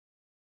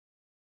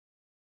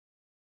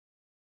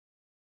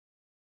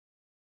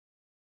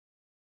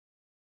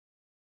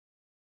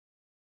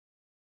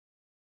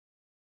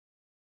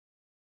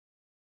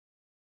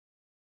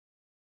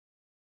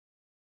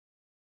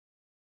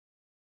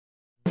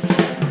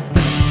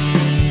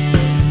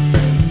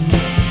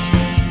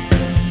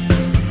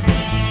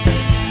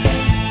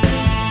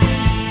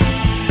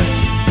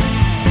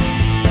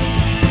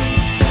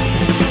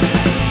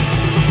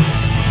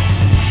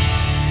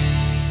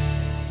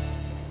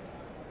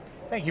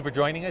you for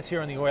joining us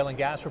here on the Oil and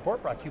Gas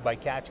Report, brought to you by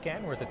Katch.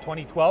 We're at the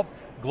 2012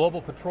 Global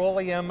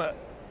Petroleum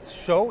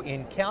Show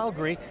in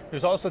Calgary.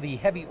 There's also the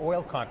Heavy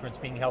Oil Conference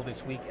being held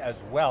this week as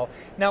well.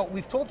 Now,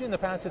 we've told you in the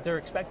past that they're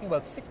expecting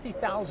about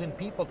 60,000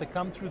 people to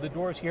come through the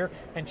doors here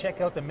and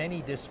check out the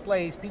many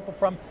displays, people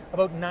from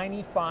about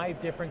 95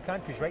 different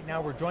countries. Right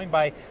now, we're joined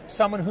by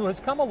someone who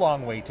has come a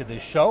long way to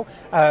this show.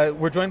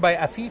 We're joined by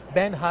Afif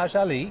Ben Haj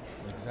Ali.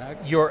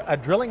 Exactly. You're a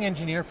drilling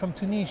engineer from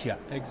Tunisia.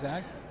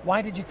 Exact.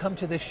 Why did you come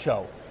to this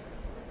show?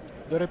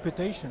 The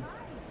reputation.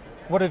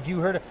 What have you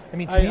heard? I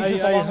mean,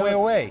 Tunisia's a long way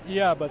away.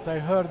 Yeah, but I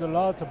heard a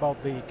lot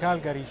about the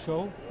Calgary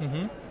show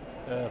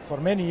for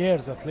many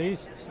years at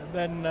least.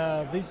 And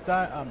then this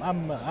time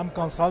I'm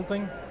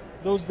consulting.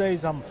 Those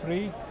days I'm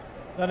free.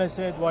 Then I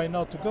said, why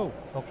not to go?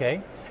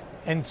 Okay.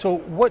 And so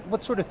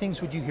what sort of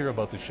things would you hear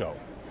about the show?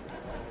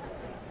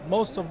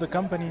 Most of the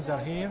companies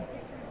are here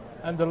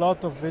and a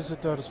lot of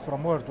visitors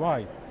from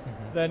worldwide.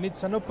 Then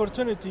it's an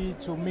opportunity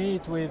to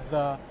meet with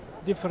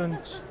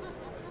different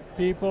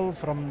people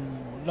from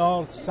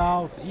north,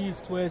 south,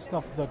 east, west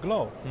of the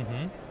globe.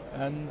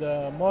 And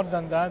more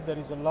than that, there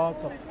is a lot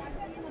of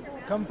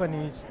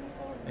companies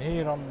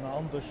here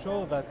on the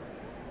show that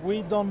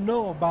we don't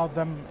know about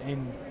them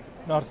in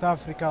North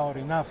Africa or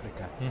in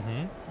Africa.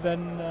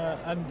 Then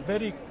and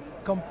very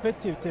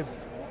competitive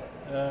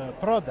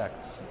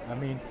products. I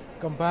mean,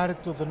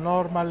 compared to the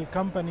normal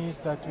companies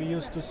that we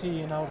used to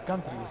see in our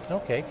countries.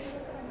 Okay.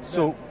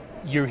 So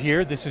you're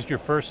here, this is your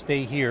first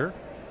day here.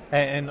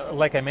 And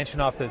like I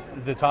mentioned off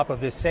the top of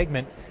this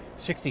segment,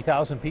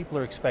 60,000 people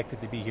are expected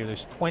to be here.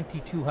 There's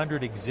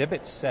 2,200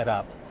 exhibits set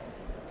up.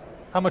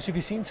 How much have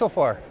you seen so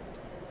far?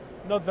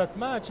 Not that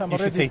much. I'm you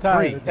already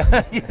tired.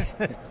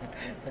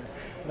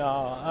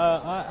 No,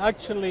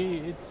 actually,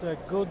 it's a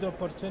good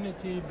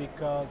opportunity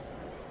because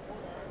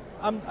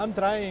I'm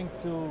trying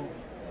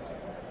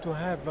to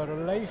have a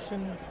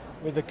relation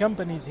with the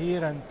companies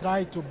here and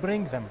try to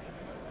bring them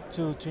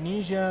to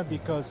Tunisia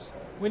because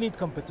we need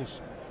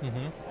competition.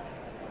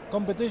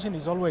 Competition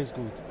is always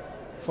good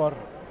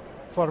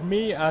for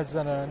me as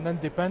an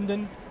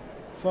independent,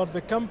 for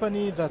the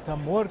company that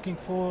I'm working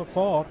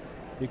for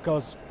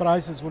because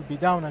prices will be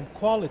down and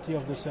quality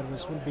of the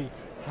service will be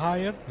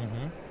higher.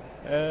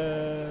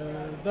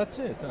 That's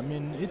it. I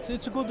mean,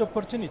 it's a good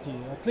opportunity,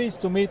 at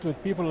least to meet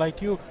with people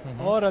like you,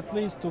 or at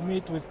least to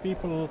meet with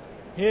people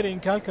here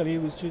in Calgary,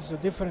 which is a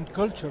different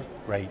culture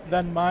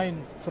than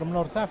mine from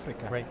North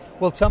Africa. Right.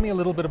 Well, tell me a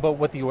little bit about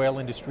what the oil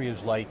industry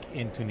is like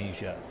in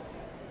Tunisia.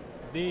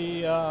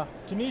 The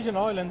Tunisian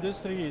oil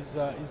industry is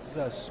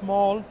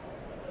small.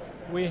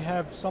 We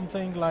have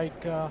something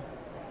like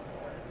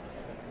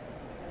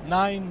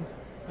 9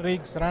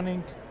 rigs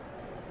running,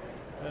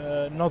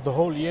 not the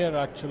whole year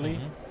actually.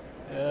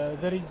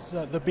 There is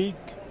the big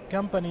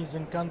companies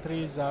in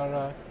countries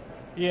are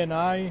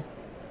ENI,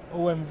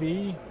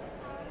 OMV,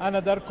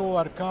 Anadarko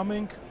are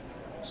coming,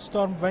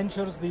 Storm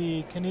Ventures,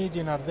 the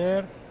Canadian are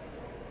there.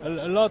 A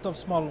lot of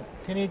small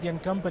Canadian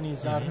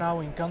companies are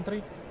now in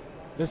country.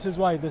 This is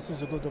why this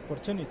is a good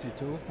opportunity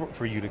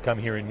for you to come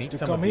here and meet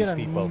some of these people.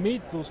 To come here and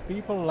meet those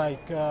people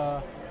like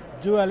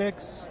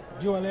Dualex,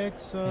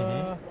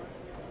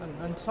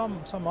 and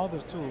some other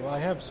too. I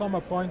have some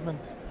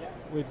appointment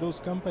with those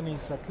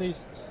companies at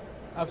least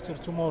after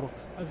tomorrow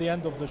at the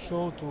end of the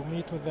show to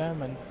meet with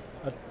them, and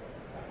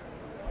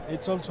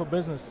it's also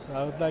business.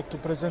 I would like to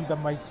present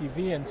them my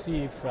CV and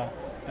see if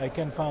I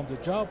can find a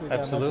job with them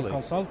as a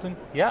consultant.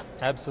 Yeah,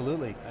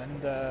 absolutely.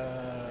 And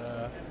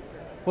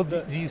well,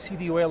 do you see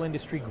the oil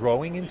industry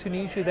growing in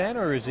Tunisia then,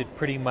 or is it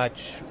pretty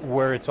much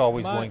where it's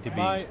always going to be?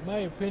 My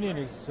opinion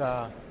is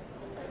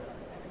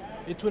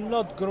it will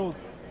not grow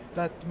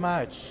that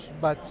much,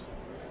 but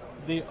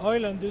the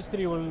oil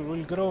industry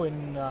will grow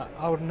in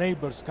our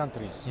neighbors'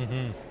 countries,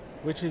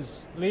 which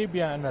is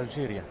Libya and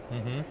Algeria,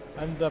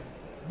 and the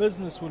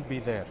business will be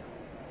there.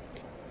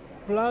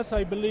 Plus,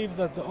 I believe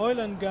that the oil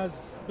and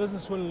gas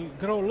business will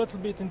grow a little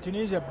bit in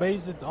Tunisia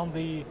based on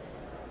the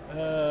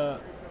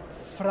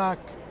frack,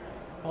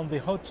 on the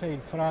hot shale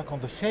frack, on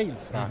the shale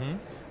frack,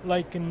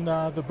 like in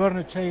the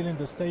Burnett shale in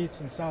the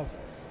States and South,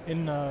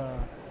 in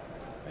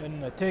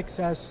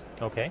Texas,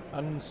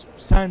 and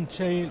sand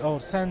shale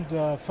or sand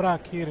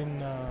frack here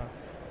in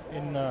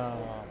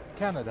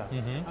Canada.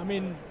 I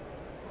mean,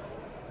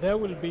 there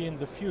will be in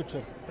the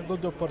future a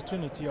good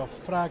opportunity of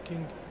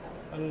fracking,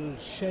 a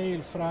shale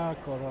frack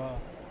or a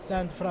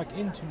sand frack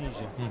in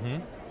Tunisia.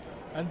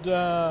 And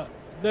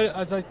there,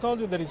 as I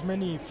told you, there is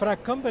many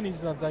frack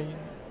companies that I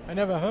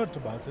never heard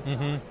about it.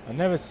 I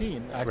never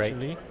seen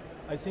actually.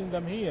 I seen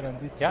them here,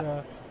 and it's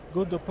a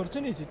good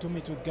opportunity to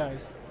meet with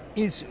guys.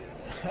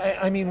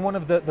 I mean, one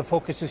of the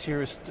focuses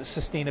here is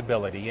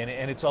sustainability,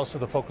 and it's also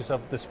the focus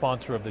of the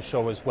sponsor of the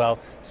show as well.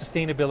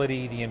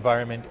 Sustainability, the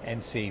environment,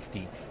 and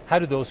safety. How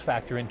do those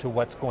factor into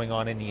what's going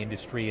on in the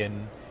industry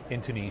in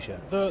Tunisia?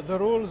 The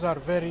rules are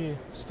very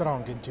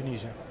strong in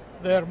Tunisia.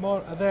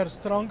 They're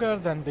stronger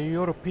than the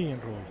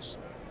European rules.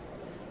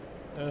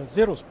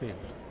 Zero spill.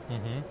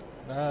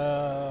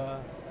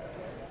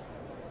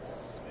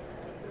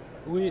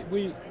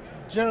 We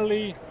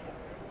generally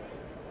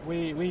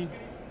we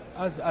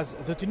as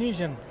the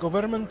Tunisian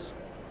government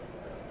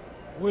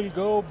will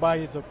go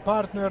by the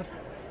partner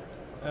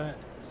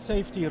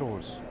safety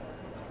rules.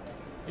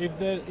 If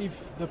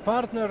the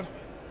partner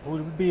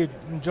will be a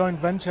joint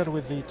venture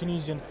with the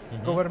Tunisian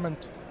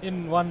government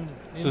in one.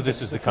 So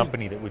this is the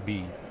company that would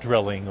be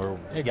drilling or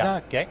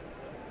exactly. Yeah,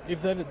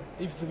 okay.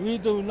 If we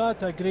do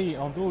not agree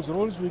on those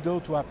rules, we go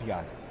to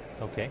API.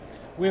 Okay.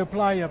 We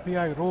apply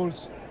API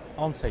rules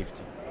on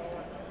safety,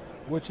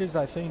 which is,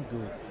 I think,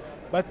 good.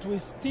 But we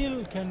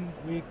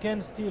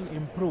can still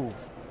improve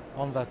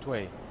on that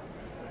way.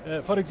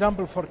 For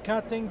example, for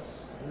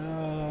cuttings,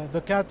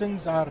 the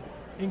cuttings are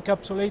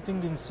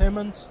encapsulating in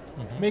cement,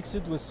 mix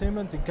it with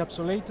cement,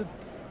 encapsulated,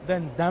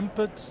 then damp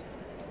it,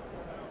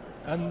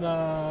 and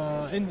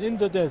in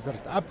the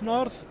desert. Up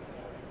north,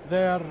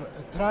 they are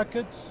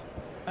tracked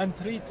and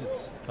treated.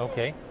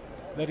 Okay.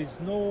 There is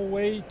no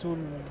way to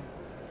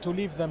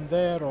leave them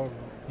there, or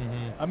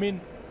I mean,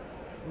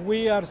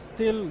 we are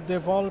still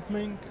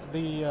developing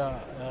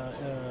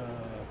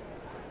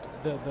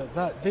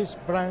this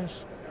branch.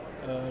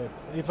 The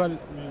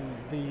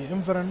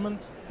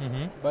environment,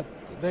 but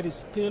there is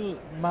still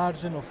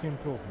margin of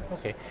improvement.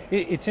 Okay.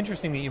 It's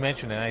interesting that you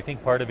mentioned, and I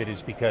think part of it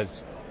is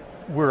because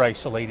we're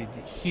isolated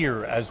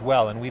here as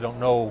well, and we don't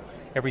know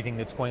everything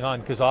that's going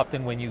on, because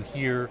often when you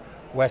hear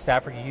West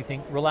Africa, you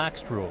think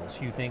relaxed rules.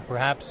 You think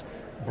perhaps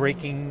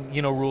breaking,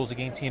 rules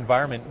against the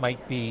environment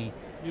might be...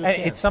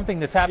 It's something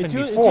that's happened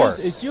before.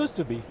 It used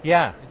to be.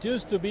 Yeah. It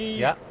used to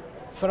be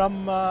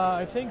from,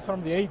 I think,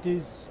 from the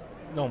 80s,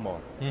 no more.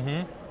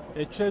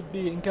 It should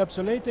be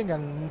encapsulating,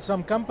 and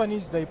some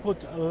companies, they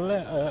put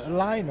a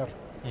liner.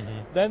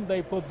 Then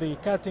they put the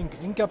cutting,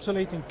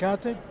 encapsulating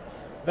cutting,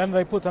 then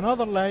they put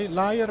another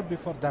layer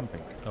before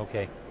damping.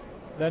 Okay.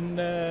 Then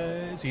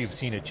so you've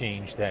seen a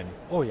change then?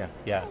 Oh yeah.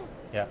 Yeah.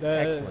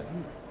 Excellent.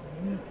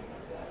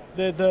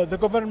 The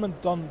government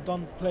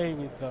don't play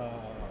with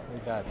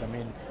that. I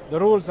mean, the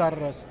rules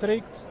are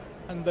strict,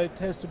 and it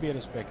has to be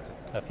respected.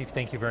 Afif,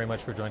 thank you very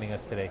much for joining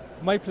us today.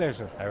 My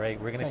pleasure. All right,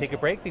 we're going to take a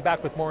break. Be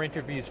back with more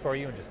interviews for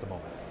you in just a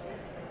moment.